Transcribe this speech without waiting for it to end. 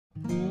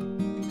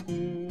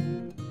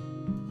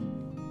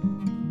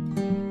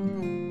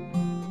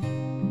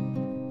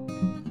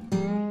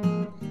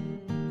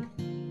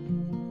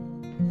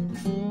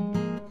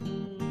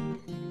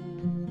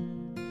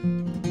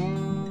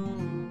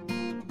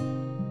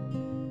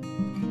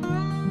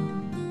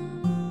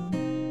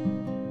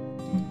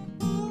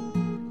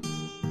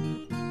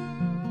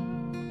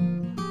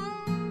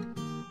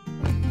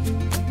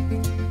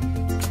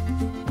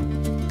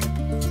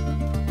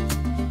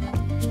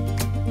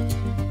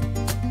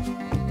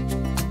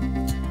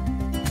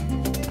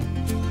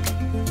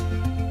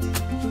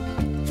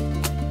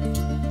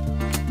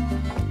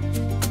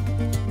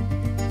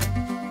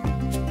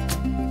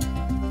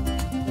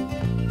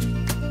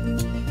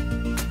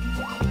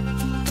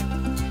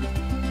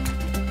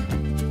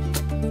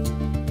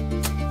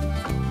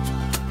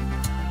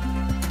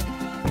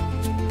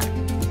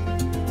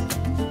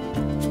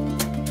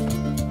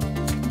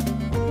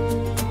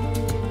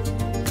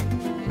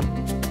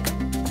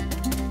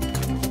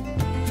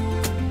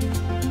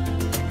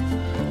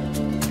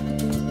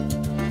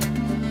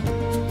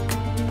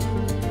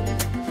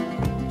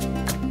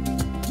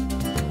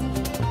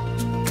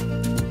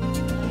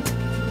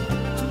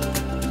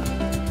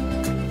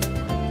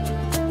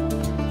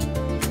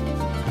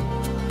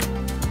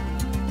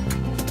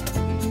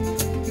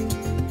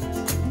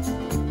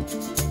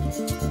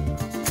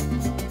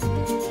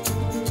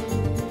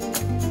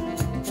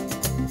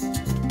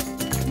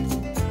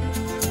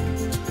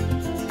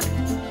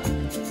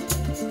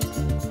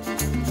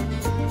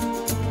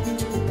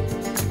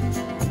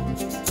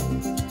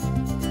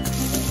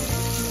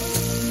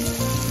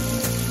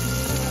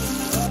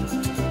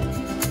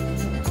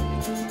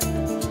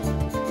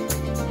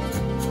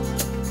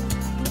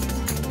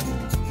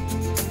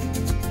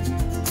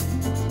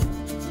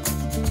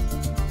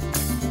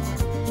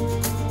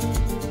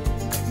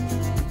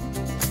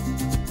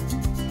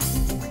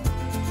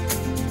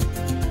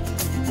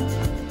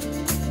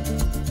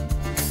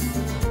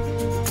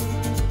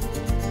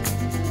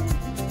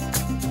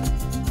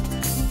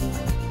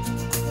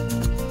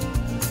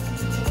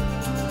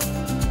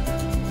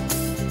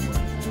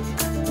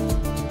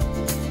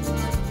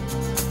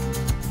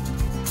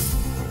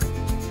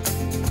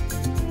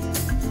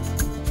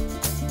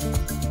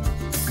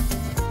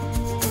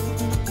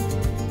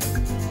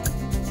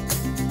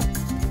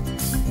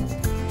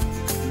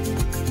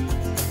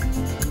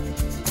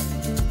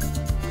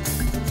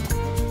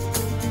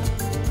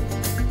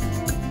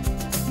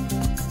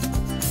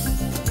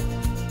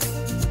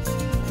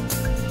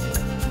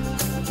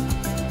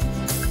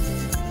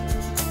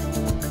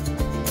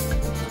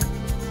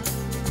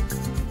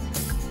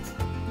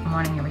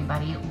morning,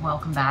 everybody.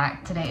 Welcome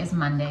back. Today is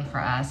Monday for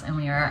us, and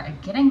we are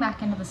getting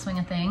back into the swing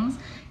of things.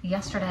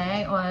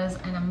 Yesterday was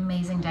an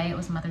amazing day. It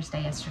was Mother's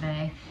Day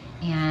yesterday,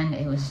 and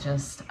it was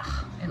just,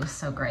 it was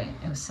so great.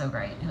 It was so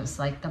great. It was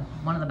like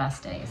one of the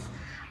best days.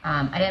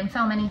 I didn't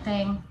film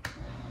anything,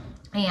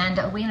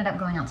 and we ended up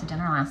going out to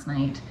dinner last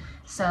night.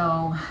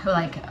 So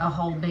like a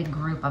whole big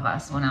group of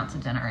us went out to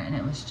dinner, and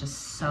it was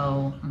just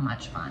so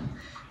much fun.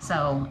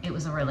 So it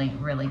was a really,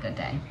 really good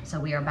day. So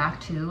we are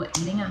back to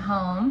eating at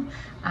home.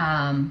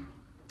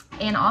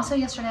 And also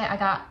yesterday I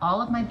got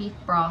all of my beef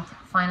broth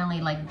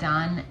finally like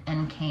done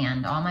and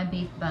canned, all my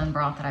beef bone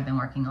broth that I've been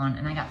working on,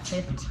 and I got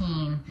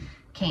 15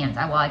 cans.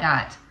 I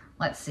got,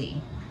 let's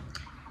see,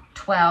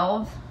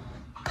 12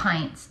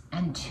 pints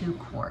and 2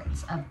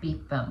 quarts of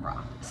beef bone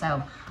broth.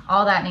 So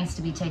all that needs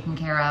to be taken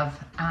care of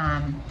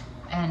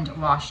and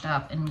washed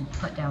up and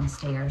put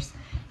downstairs.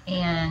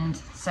 And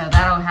so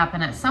that'll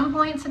happen at some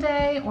point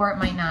today, or it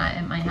might not.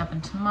 It might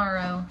happen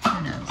tomorrow,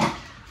 who knows.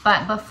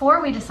 But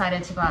before we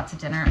decided to go out to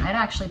dinner, I'd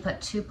actually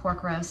put 2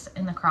 pork roasts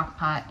in the crock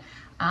pot,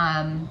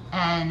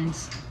 and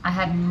I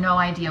had no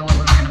idea what we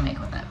were gonna make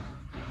with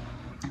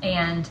it.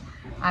 And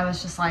I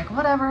was just like,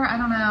 whatever, I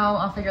don't know,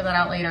 I'll figure that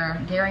out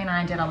later. Gary and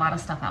I did a lot of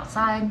stuff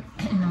outside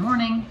in the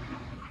morning.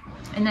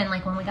 And then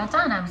like when we got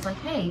done, I was like,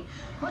 hey,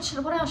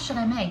 what else should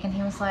I make? And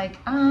he was like,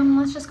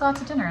 let's just go out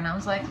to dinner. And I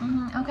was like,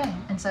 okay.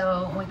 And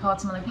so we called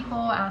some other people,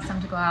 asked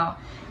them to go out.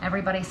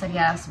 Everybody said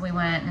yes. We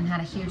went and had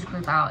a huge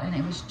group out, and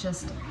it was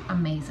just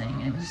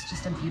amazing. It was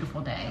just a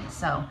beautiful day.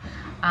 So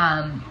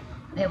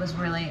it was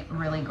really,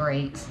 really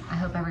great. I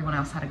hope everyone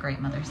else had a great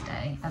Mother's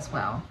Day as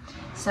well.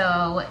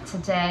 So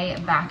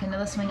today, back into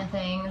the swing of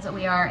things.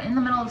 We are in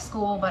the middle of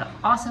school, but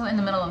also in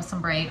the middle of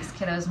some breaks.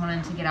 Kiddos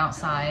wanted to get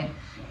outside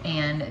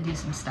and do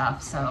some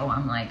stuff. So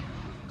I'm like,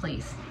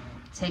 please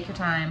take your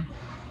time,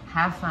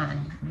 have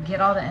fun,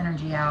 get all the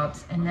energy out,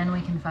 and then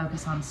we can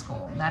focus on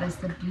school. That is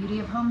the beauty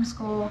of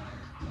homeschool.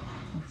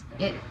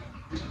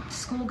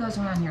 School goes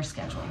around your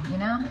schedule, you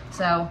know?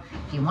 So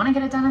if you want to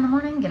get it done in the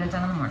morning, get it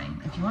done in the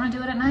morning. If you want to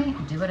do it at night,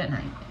 do it at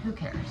night. Who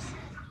cares?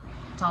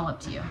 It's all up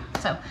to you.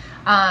 So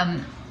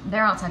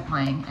they're outside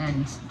playing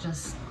and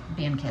just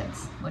being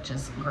kids, which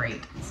is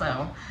great.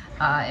 So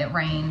it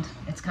rained,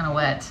 it's kind of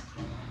wet.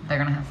 They're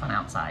gonna have fun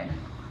outside.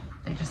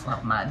 They just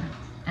love mud.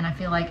 And I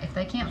feel like if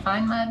they can't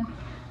find mud,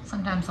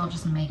 sometimes they'll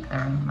just make their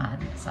own mud.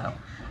 So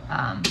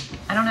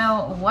I don't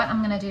know what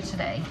I'm gonna do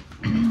today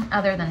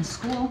other than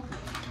school.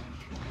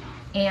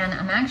 And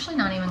I'm actually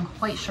not even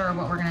quite sure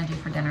what we're gonna do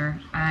for dinner.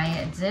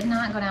 I did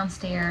not go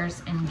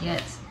downstairs and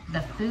get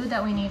the food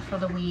that we need for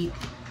the week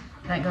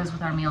that goes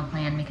with our meal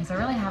plan, because I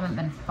really haven't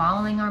been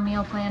following our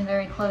meal plan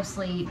very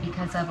closely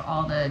because of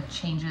all the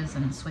changes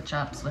and switch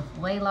ups with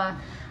Layla.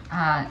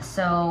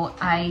 So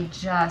I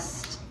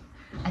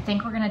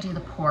think we're gonna do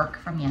the pork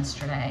from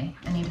yesterday.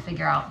 I need to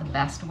figure out the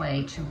best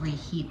way to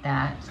reheat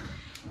that.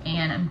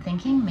 And I'm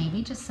thinking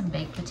maybe just some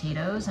baked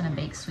potatoes and a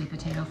baked sweet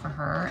potato for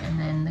her, and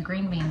then the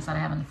green beans that I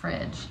have in the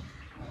fridge.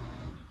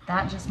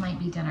 That just might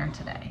be dinner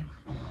today.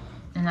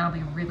 And that'll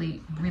be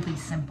really, really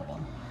simple.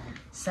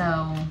 So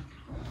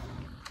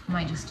I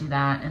might just do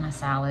that and a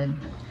salad.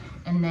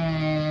 And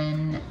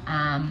then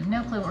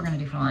no clue what we're gonna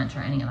do for lunch or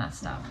any of that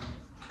stuff.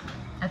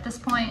 At this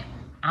point,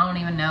 I don't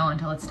even know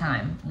until it's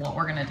time what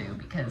we're gonna do,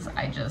 because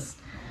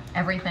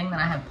everything that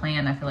I have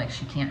planned, I feel like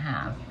she can't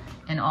have.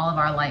 And all of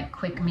our like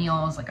quick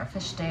meals, like our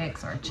fish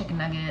sticks or chicken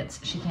nuggets,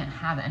 she can't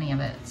have any of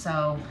it.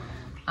 So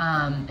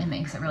it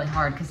makes it really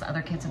hard, because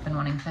other kids have been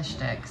wanting fish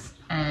sticks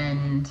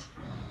and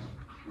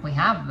we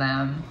have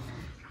them,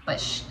 but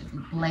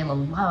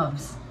Layla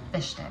loves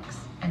fish sticks.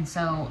 And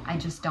so I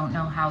just don't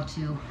know how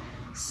to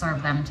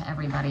serve them to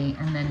everybody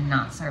and then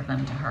not serve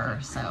them to her.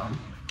 So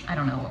I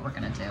don't know what we're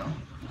gonna do.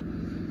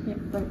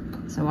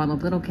 So while the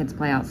little kids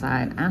play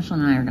outside, Ashlyn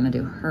and I are gonna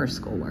do her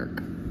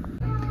schoolwork.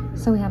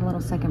 So we have a little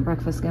second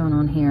breakfast going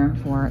on here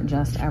for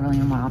just Everly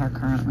and Wilder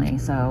currently.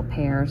 So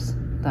pears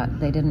that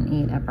they didn't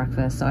eat at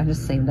breakfast, so I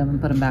just saved them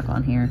and put them back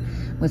on here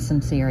with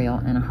some cereal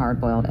and a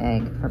hard-boiled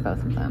egg for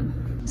both of them.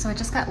 So I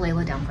just got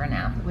Layla down for a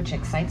nap, which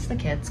excites the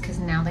kids because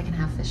now they can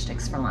have fish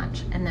sticks for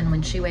lunch. And then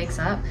when she wakes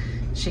up,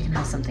 she can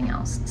have something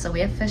else. So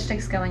we have fish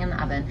sticks going in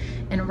the oven.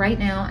 And right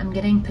now I'm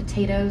getting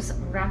potatoes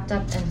wrapped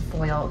up in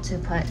foil to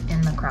put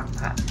in the crock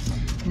pot.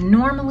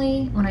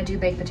 Normally when I do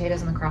baked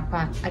potatoes in the crock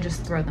pot, I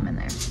just throw them in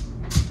there.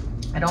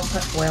 I don't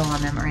put foil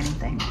on them or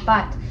anything,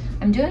 but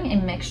I'm doing a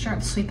mixture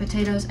of sweet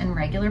potatoes and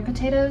regular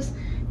potatoes.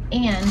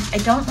 And I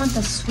don't want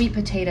the sweet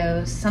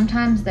potatoes,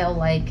 sometimes they'll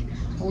like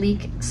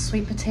leak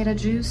sweet potato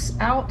juice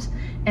out,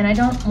 and I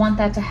don't want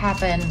that to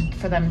happen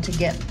for them to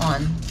get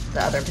on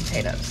the other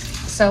potatoes.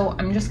 So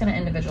I'm just gonna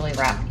individually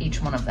wrap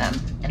each one of them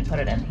and put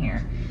it in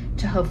here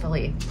to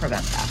hopefully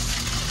prevent that.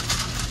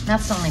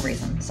 That's the only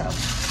reason. So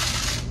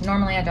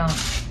normally I don't,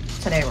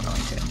 today we're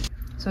going to.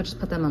 So I just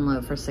put them on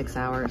low for 6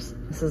 hours.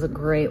 This is a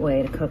great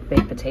way to cook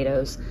baked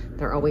potatoes.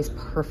 They're always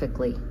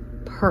perfectly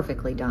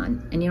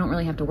done. And you don't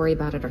really have to worry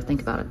about it or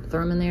think about it. Throw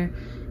them in there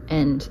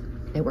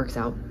and it works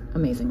out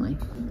amazingly.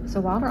 So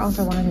Wilder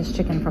also wanted his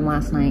chicken from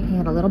last night. He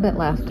had a little bit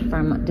left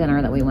from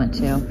dinner that we went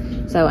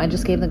to. So I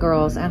just gave the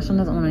girls, Ashton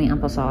doesn't want any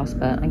applesauce,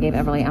 but I gave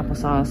Everly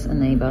applesauce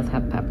and they both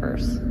have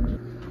peppers.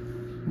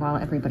 While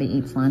everybody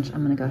eats lunch,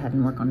 I'm gonna go ahead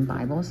and work on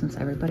Bible since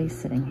everybody's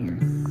sitting here.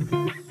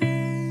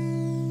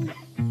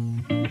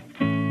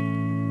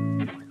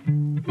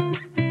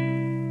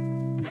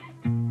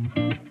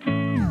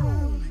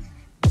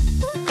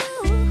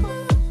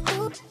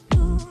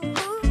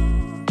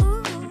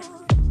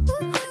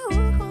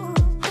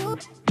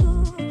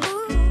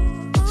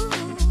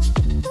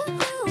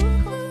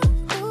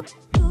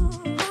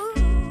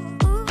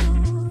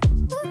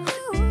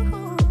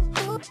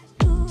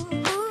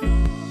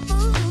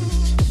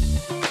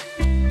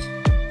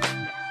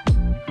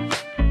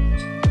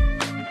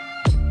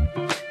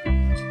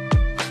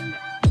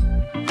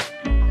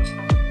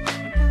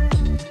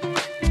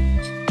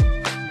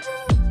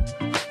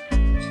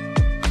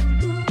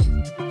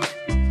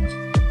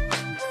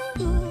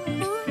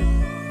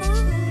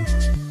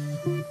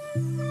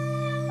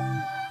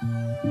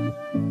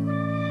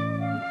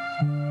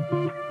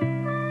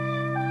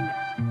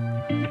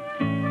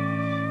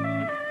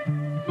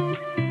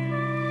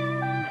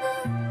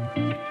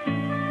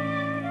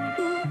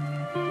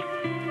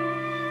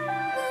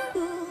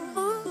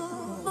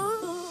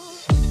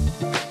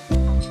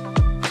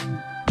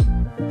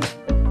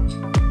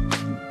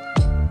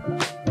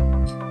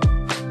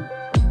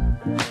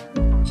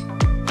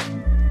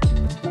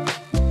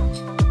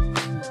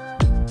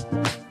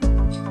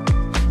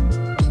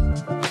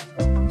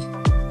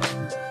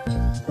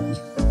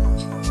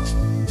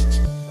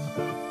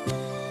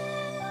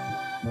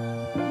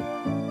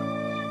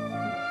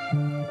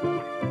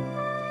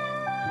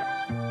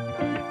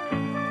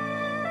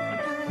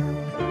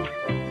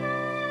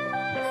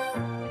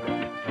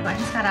 I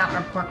just got out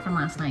our pork from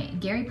last night.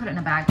 Gary put it in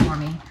a bag for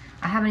me.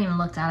 I haven't even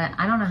looked at it.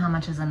 I don't know how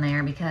much is in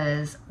there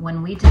because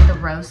when we did the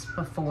roast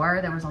before,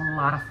 there was a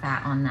lot of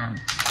fat on them.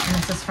 And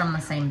this is from the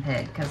same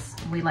pig because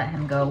we let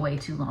him go way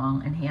too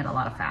long and he had a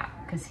lot of fat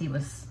because he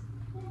was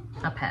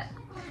a pet.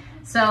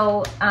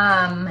 So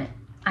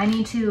I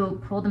need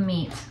to pull the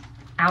meat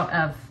out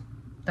of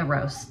the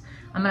roast.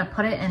 I'm gonna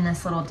put it in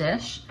this little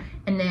dish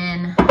and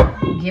then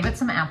give it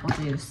some apple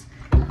juice,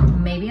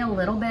 maybe a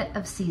little bit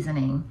of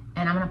seasoning,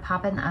 and I'm gonna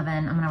pop it in the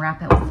oven. I'm gonna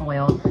wrap it with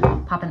foil,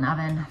 pop it in the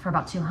oven for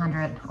about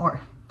 200 for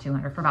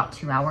about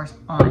 2 hours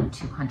on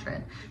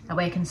 200. That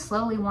way it can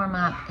slowly warm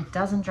up. It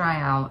doesn't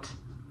dry out,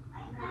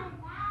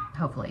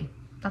 hopefully.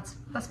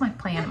 That's my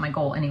plan and my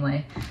goal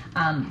anyway.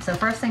 So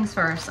first things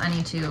first, I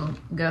need to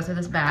go through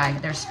this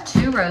bag. There's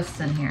 2 roasts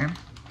in here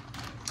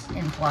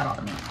and pull out all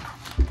the meat.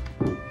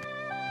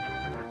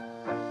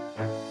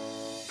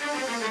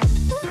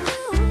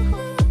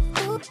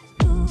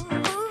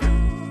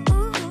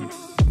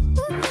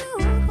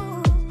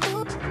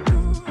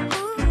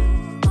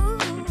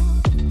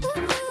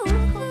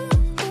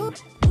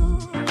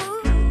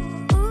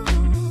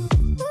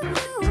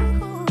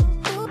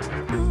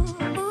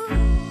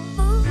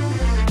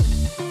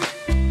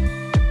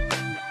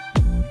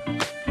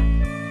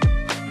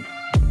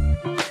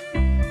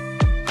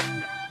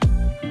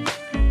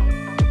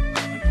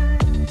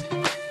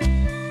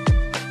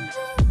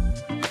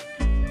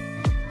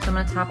 I'm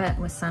gonna top it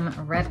with some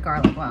red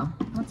garlic. Well,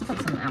 let's put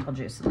some apple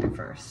juice in there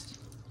first.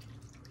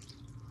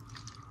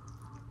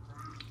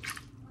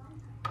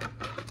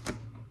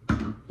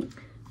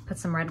 Put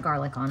some red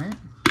garlic on it.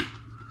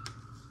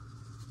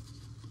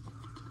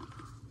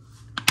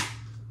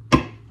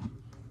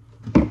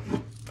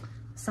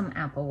 Some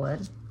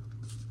applewood.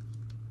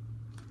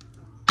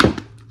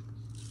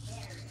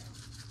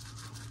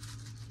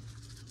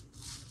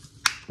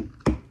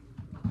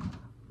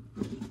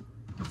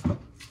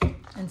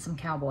 And some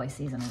cowboy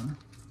seasoning.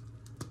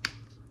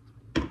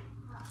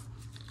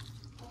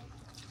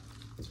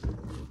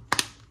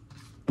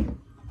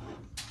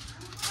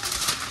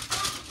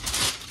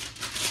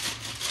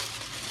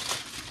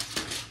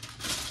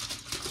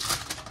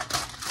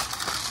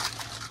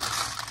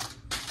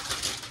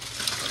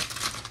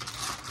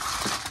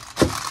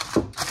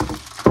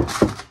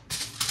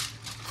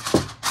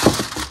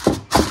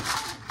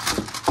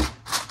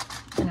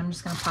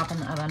 Pop in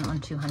the oven on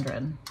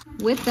 200.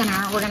 With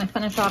dinner, we're gonna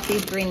finish off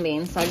these green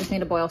beans. So I just need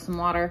to boil some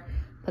water,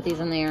 put these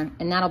in there,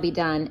 and that'll be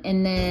done.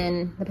 And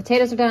then the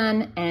potatoes are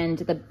done, and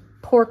the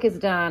pork is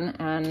done,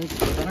 and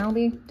dinner will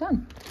be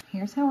done.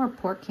 Here's how our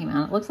pork came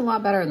out. It looks a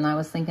lot better than I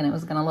was thinking it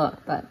was gonna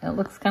look, but it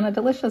looks kind of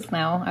delicious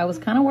now. I was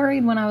kind of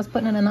worried when I was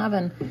putting it in the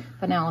oven,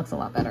 but now it looks a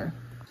lot better.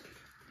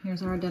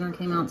 Here's how our dinner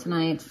came out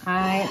tonight.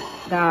 I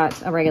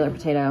got a regular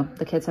potato.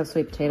 The kids have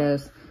sweet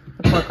potatoes,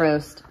 the pork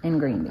roast, and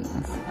green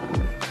beans.